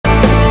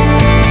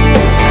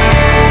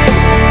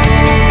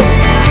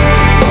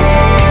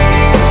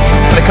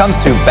comes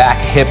to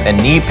back, hip, and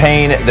knee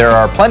pain, there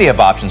are plenty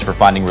of options for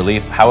finding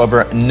relief.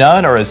 However,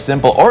 none are as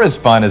simple or as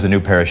fun as a new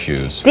pair of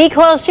shoes.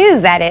 Z-CoiL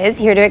shoes, that is.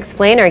 Here to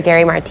explain are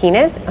Gary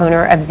Martinez,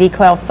 owner of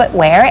Z-CoiL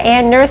Footwear,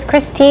 and nurse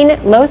Christine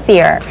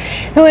Losier,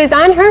 who is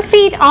on her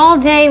feet all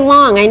day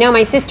long. I know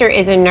my sister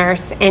is a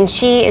nurse, and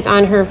she is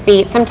on her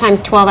feet,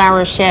 sometimes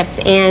 12-hour shifts,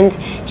 and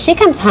she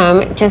comes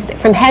home just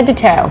from head to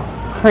toe.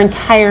 Her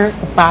entire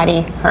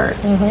body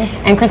hurts.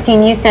 And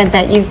Christine, you said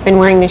that you've been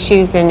wearing the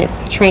shoes and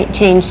it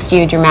changed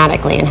you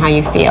dramatically in how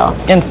you feel.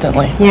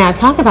 Instantly. Yeah,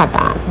 talk about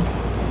that.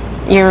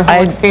 Your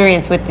whole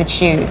experience with the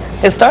shoes.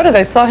 It started,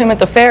 I saw him at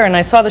the fair and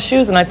I saw the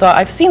shoes and I thought,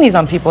 I've seen these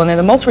on people and they're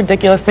the most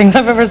ridiculous things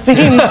I've ever seen.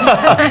 And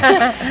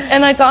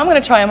I thought, I'm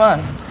going to try them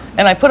on.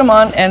 And I put them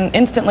on, and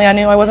instantly I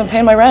knew I wasn't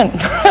paying my rent.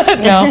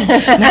 No,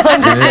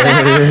 I'm just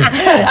kidding.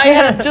 I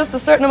had just a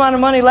certain amount of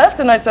money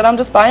left, and I said, I'm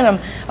just buying them.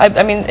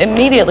 I mean,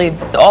 immediately,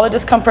 all the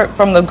discomfort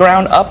from the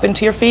ground up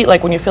into your feet,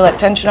 like when you feel that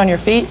tension on your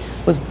feet,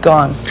 was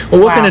gone.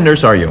 Well, what kind of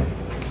nurse are you?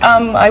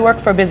 I work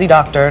for a busy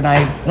doctor, and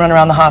I run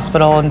around the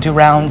hospital and do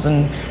rounds,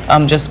 and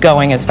I'm just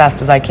going as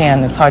fast as I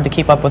can. It's hard to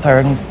keep up with her,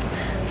 and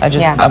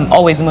I'm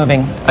always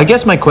moving. I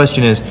guess my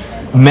question is,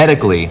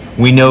 medically,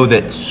 we know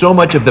that so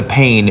much of the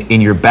pain in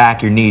your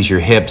back, your knees,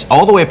 your hips,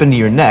 all the way up into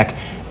your neck,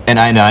 and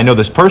I know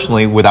this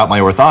personally without my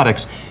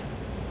orthotics,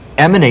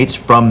 emanates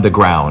from the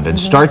ground and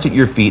starts at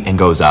your feet and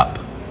goes up.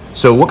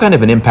 So what kind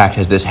of an impact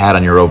has this had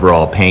on your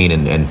overall pain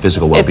and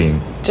physical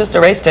well-being? It's just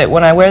erased it.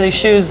 When I wear these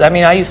shoes, I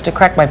mean, I used to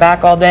crack my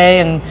back all day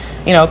and,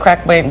 you know,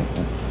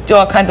 do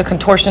all kinds of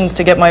contortions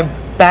to get my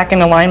back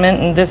in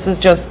alignment, and this is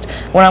just,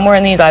 when I'm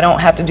wearing these, I don't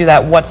have to do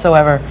that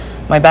whatsoever.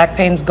 My back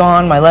pain's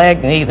gone, my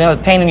leg, you know,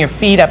 the pain in your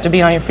feet after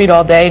being on your feet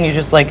all day, and you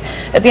just like,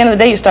 at the end of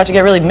the day, you start to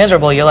get really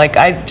miserable. You're like,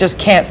 I just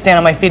can't stand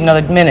on my feet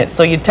another minute.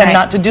 So you tend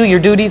not to do your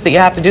duties that you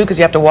have to do because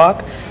you have to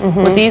walk.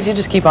 With these, you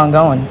just keep on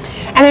going.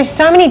 And there's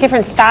so many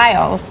different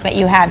styles that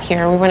you have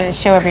here. We want to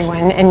show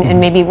everyone and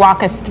maybe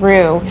walk us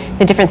through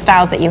the different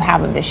styles that you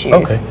have of the shoes.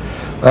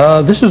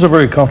 Okay. This is a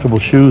very comfortable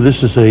shoe.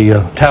 This is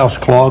a Taos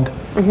clog.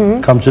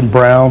 Comes in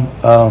brown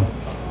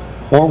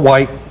or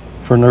white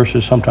for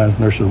nurses. Sometimes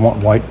nurses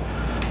want white.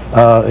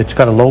 It's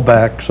got a low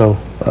back, so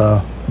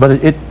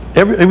but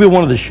every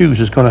one of the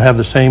shoes is going to have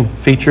the same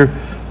feature: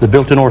 the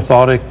built-in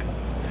orthotic,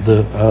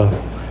 the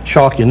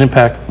shock and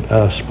impact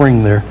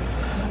spring there,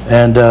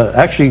 and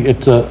actually,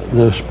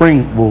 the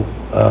spring will.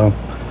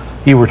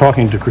 You were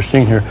talking to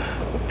Christine here,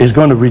 is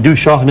going to reduce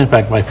shock and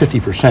impact by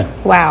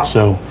 50%. Wow!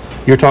 So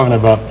you're talking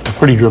about a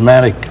pretty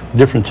dramatic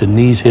difference in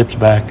knees, hips,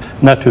 back,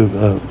 not to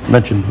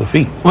mention the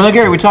feet. Well, now,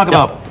 Gary, we talk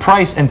about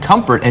price and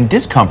comfort and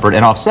discomfort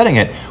and offsetting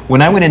it.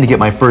 When I went in to get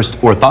my first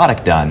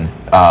orthotic done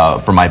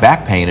for my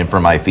back pain and for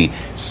my feet,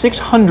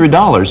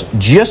 $600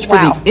 just for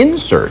the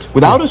insert,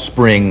 without a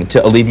spring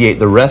to alleviate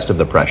the rest of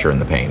the pressure and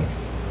the pain.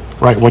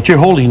 Right, what you're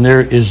holding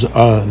there is the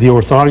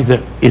orthotic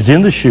that is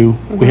in the shoe.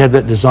 We had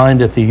that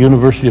designed at the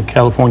University of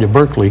California,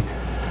 Berkeley.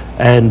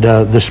 And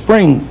the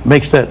spring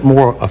makes that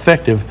more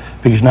effective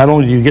because not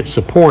only do you get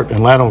support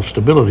and lateral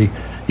stability,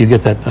 you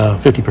get that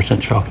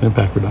 50% shock and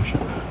impact reduction,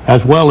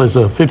 as well as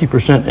a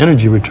 50%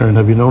 energy return.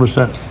 Have you noticed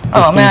that?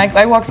 Oh man,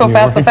 I walk so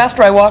fast. The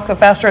faster I walk, the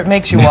faster it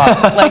makes you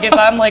walk. Like if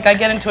I'm like, I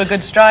get into a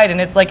good stride and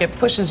it's like it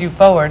pushes you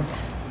forward.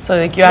 So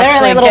like you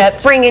actually get a little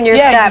spring in your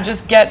step. You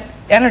just get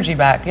energy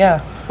back,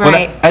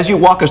 Well, as you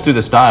walk us through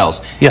the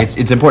styles,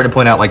 it's important to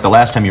point out, like the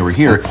last time you were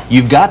here,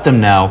 you've got them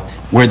now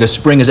where the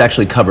spring is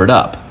actually covered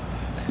up.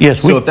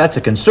 Yes. So if that's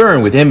a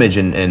concern with image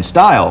and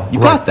style,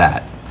 you've got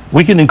that.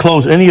 We can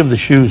enclose any of the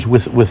shoes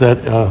with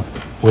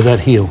that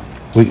heel.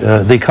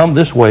 They come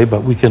this way,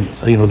 but we can,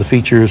 you know, the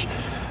features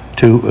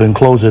to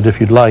enclose it if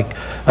you'd like.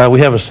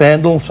 We have a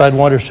sandal,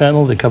 sidewinder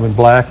sandal. They come in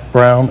black,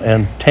 brown,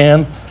 and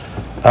tan.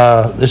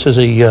 This is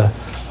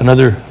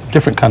another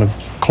different kind of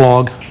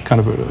clog,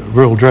 kind of a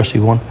real dressy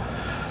one.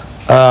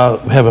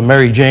 We have a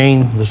Mary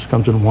Jane. This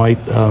comes in white.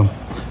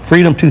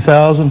 Freedom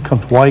 2000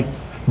 comes white,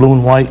 blue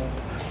and white,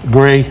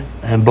 gray,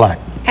 and black.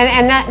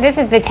 And this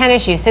is the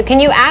tennis shoe. So can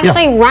you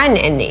actually run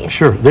in these?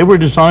 Sure. They were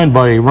designed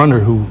by a runner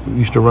who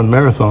used to run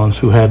marathons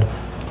who had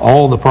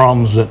all the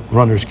problems that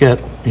runners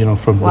get, you know,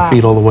 from the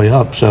feet all the way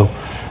up. So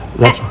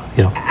that's,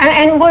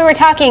 And we were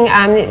talking,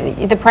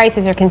 the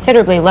prices are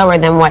considerably lower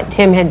than what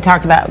Tim had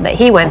talked about that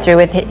he went through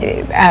with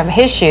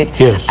his shoes.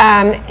 Yes.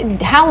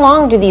 How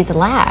long do these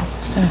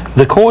last?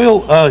 The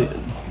coil,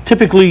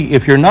 typically,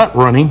 if you're not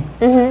running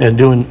and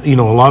doing, you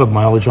know, a lot of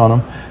mileage on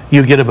them,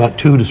 you get about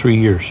 2 to 3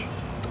 years.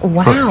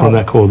 Wow. From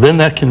that coil. Then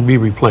that can be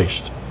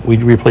replaced. We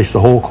replace the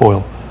whole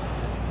coil.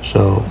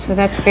 So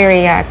that's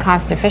very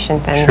cost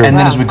efficient then. Sure. And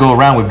then as we go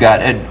around, we've got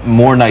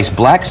more nice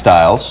black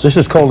styles. This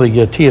is called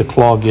a Tia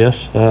clog,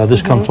 yes.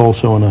 This comes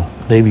also in a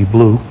navy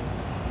blue.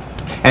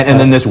 And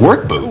then this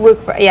work boot.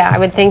 Yeah, I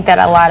would think that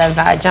a lot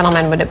of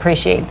gentlemen would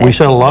appreciate this. We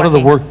sell a lot of the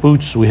work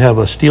boots. We have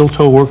a steel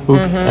toe work boot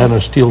and a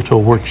steel toe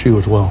work shoe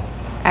as well.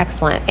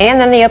 Excellent. And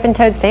then the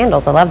open-toed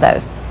sandals. I love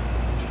those.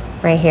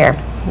 Right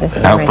here. This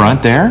is out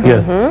front there?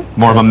 Yes.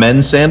 More of a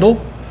men's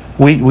sandal?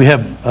 We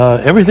have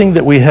everything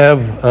that we have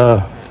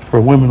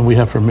for women, we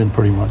have for men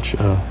pretty much.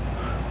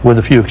 with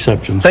a few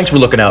exceptions. Thanks for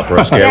looking out for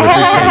us, Gary. We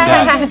appreciate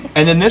that.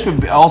 And then this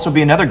would also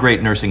be another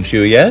great nursing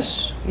shoe,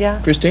 yes? Yeah.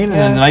 Christine?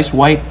 Yeah. And a nice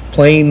white,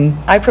 plain...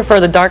 I prefer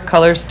the dark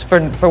colors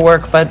for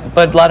work, but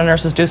a lot of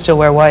nurses do still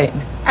wear white.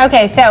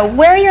 Okay, so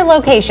where are your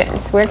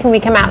locations? Where can we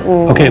come out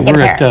and Okay, get a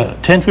we're pair? at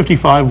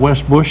 1055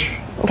 West Bush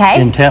Okay.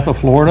 in Tampa,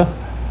 Florida,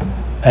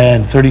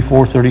 and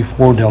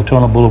 3434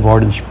 Deltona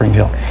Boulevard in Spring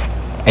Hill.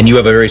 And you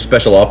have a very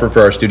special offer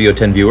for our Studio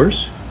 10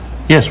 viewers?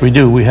 Yes, we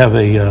do. We have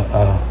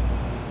a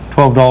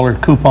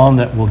 $12 coupon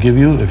that we'll give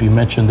you if you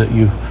mention that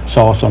you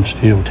saw us on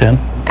Studio 10.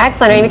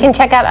 Excellent. And you can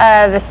check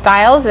out the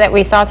styles that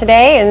we saw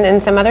today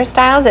and some other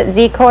styles at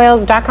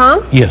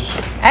z-coils.com.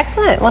 Yes.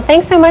 Excellent. Well,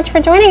 thanks so much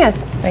for joining us.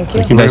 Thank you.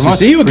 Thank you very Nice much. to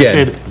see you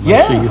again. Appreciate it.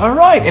 Nice to see Yeah, you. all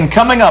right. And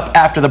coming up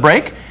after the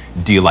break,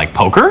 do you like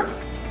poker?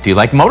 Do you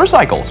like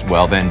motorcycles?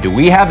 Well, then, do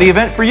we have the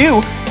event for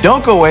you?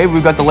 Don't go away.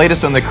 We've got the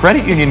latest on the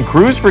Credit Union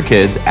Cruise for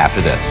Kids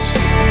after this.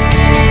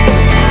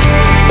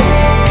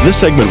 This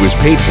segment was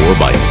paid for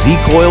by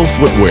Z-CoiL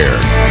Footwear.